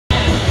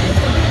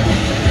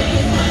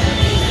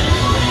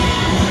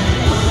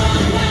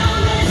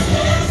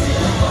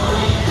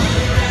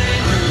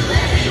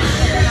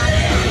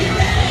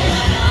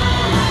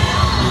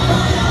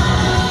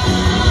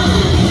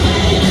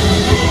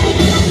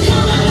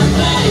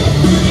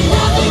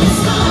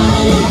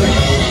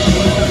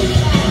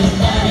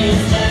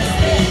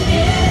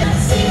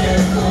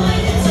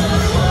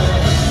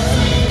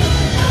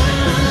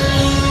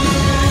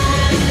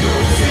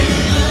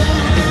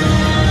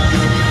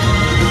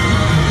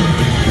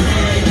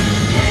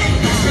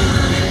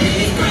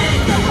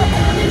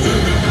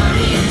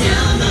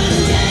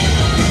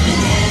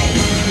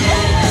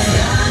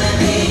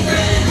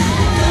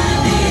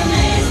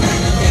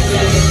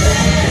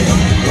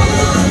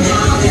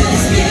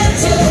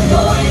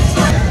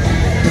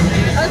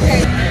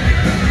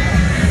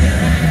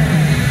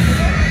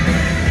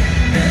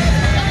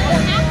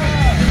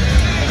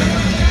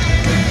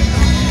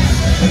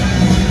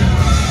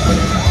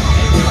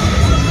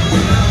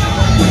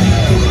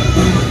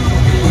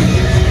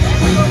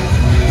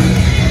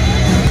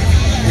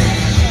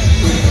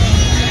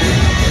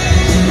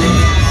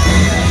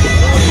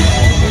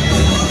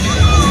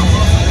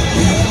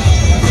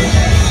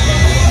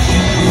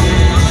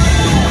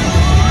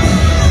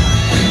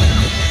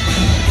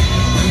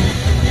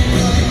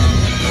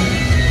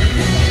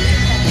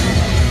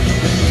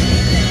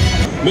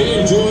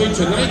enjoy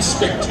tonight's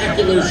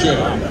spectacular show.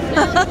 One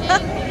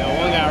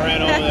guy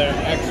ran over there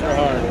extra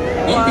hard.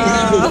 On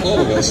behalf of all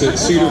of us at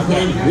Cedar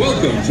Point,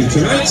 welcome to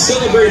tonight's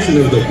celebration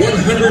of the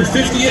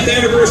 150th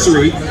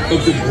anniversary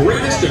of the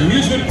greatest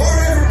amusement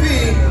or ever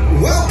be.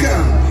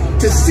 Welcome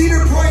to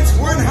Cedar Point's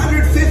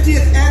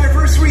 150th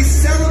anniversary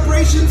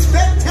celebration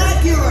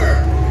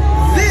spectacular.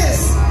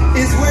 This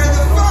is where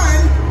the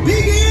fun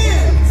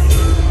begins.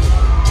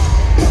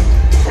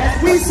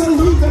 As we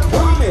salute the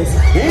promise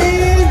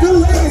and the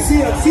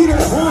legacy of Cedar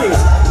Point,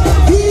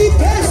 the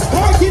best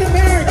park in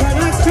America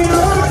that's been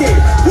rocking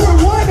for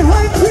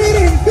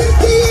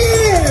 150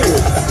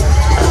 years.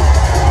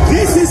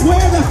 This is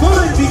where the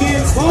fun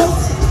begins,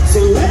 folks.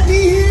 So let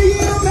me hear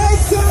you make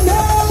some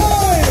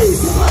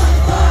noise.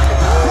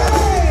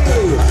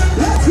 Hey,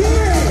 let's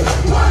hear it.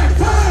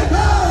 150.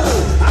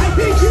 I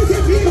think you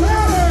can be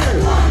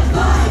louder.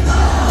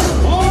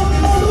 150.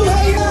 All the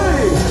way in.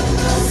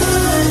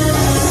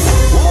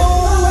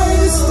 All the way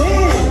to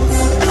stands.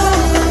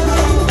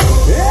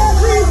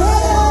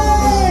 Everybody.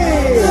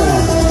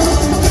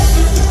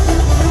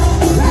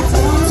 That's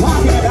what I'm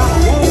talking about,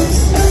 folks.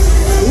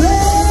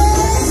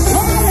 Let's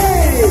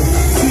party.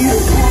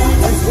 Cedar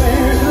Point is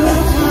where the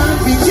fun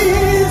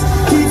begins.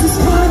 Keeps us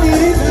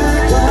coming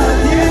back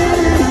again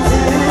and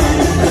again.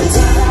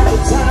 Time after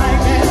time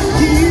and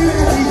year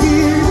after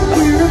year,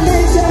 we're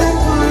amazed at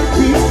what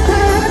keeps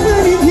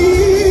happening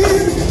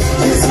here.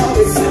 It's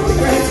always something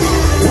great.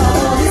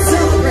 Always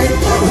celebrate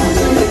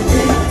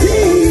 150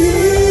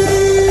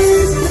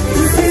 years.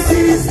 This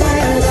is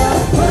where the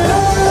fun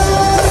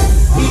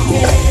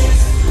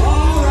begins.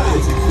 All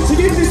right, to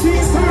get this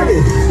thing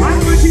started, I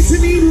want you to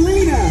meet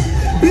Lena,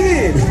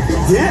 Ben,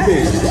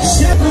 Devin,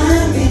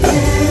 Shepard,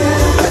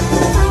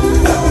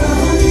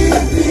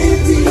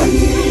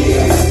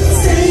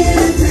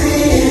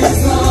 as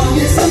long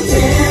as you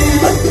can.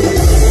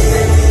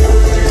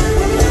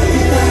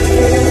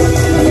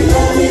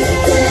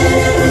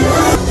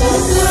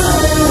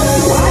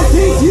 I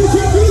think you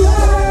can be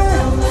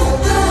louder.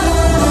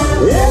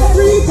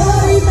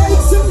 Everybody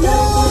make some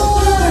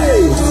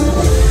noise.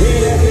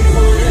 In every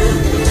corner.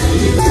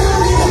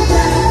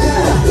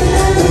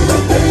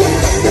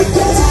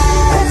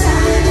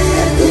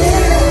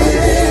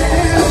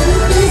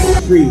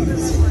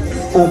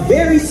 A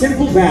very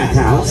simple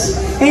bathhouse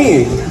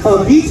and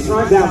a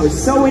beachfront that was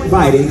so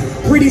inviting.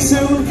 Pretty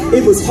soon,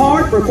 it was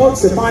hard for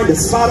folks to find a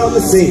spot on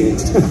the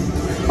sand.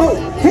 Oh,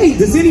 hey,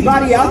 does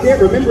anybody out there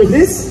remember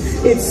this?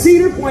 It's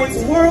Cedar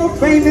Point's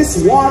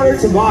world-famous water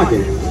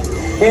toboggan.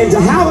 And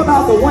how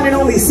about the one and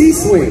only sea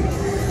swing?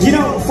 You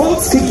know,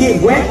 folks could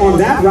get wet on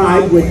that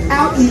ride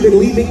without even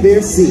leaving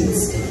their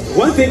seats.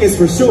 One thing is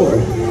for sure,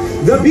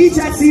 the beach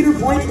at Cedar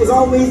Point was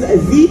always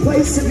the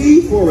place to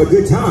be for a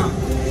good time.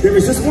 There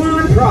was just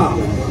one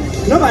problem.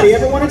 Nobody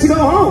ever wanted to go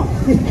home.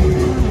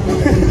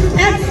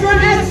 Extra,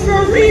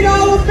 extra, read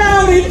all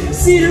about it.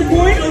 Cedar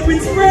Point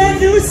opens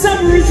brand new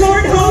summer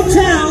resort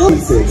hotel.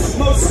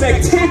 Most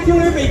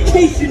spectacular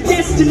vacation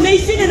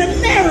destination in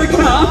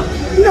America.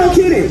 No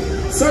kidding.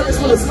 Service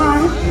with a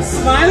smile.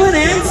 Smiling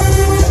and...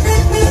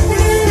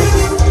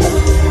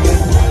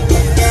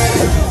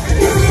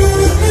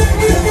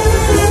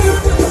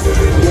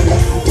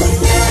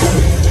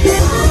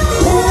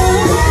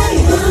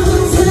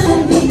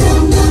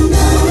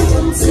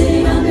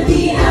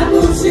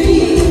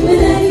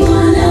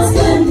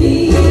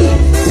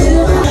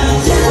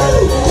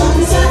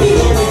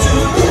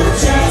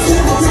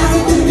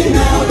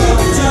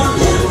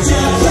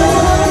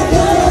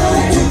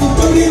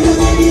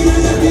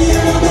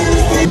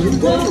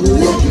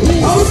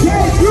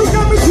 Okay, group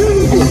number 2.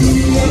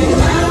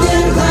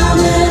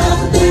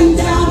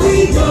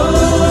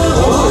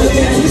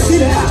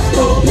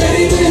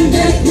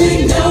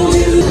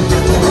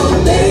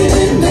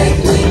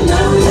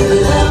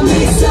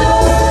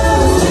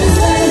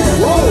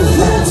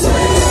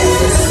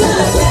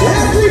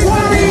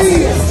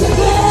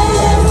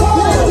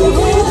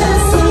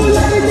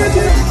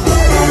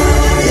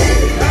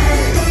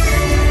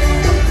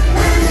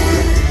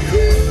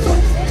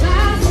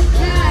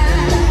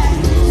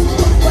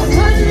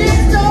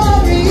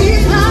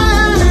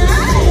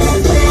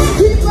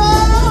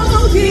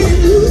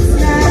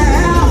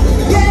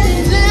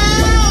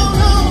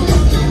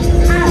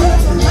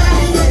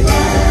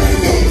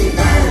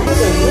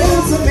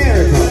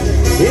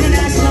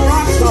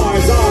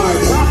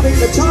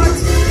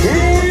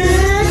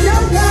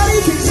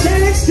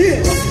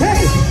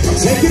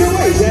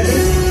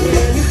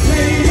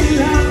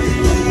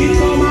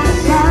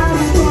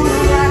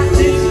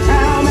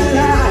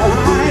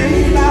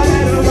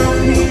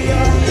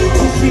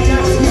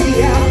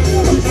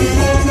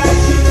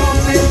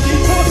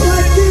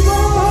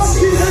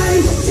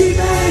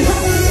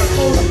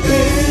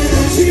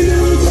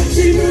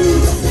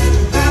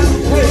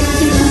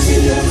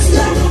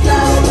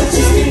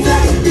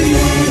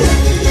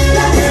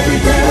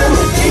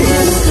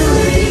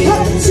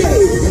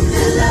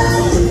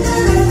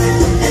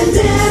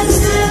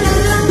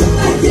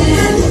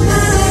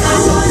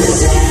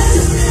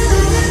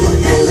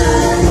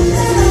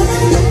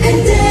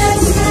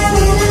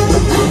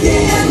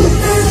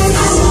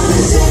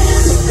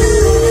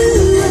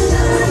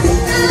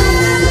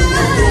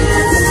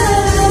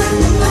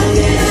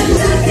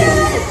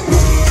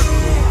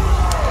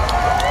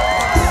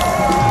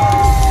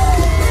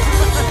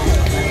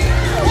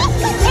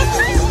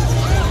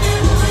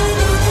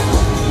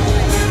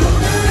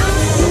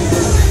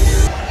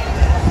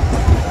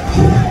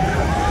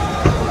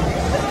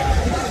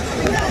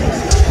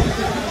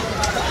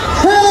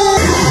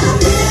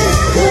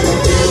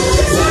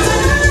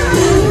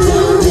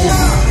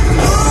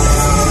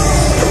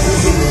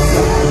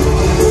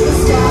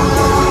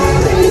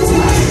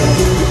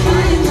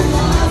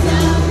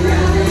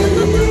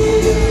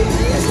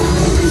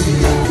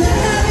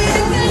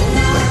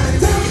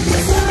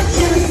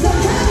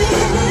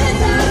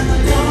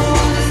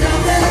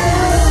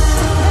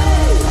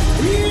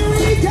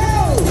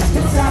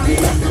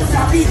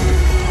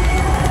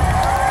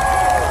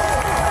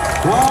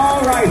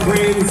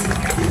 Vengeance.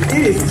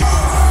 It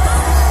is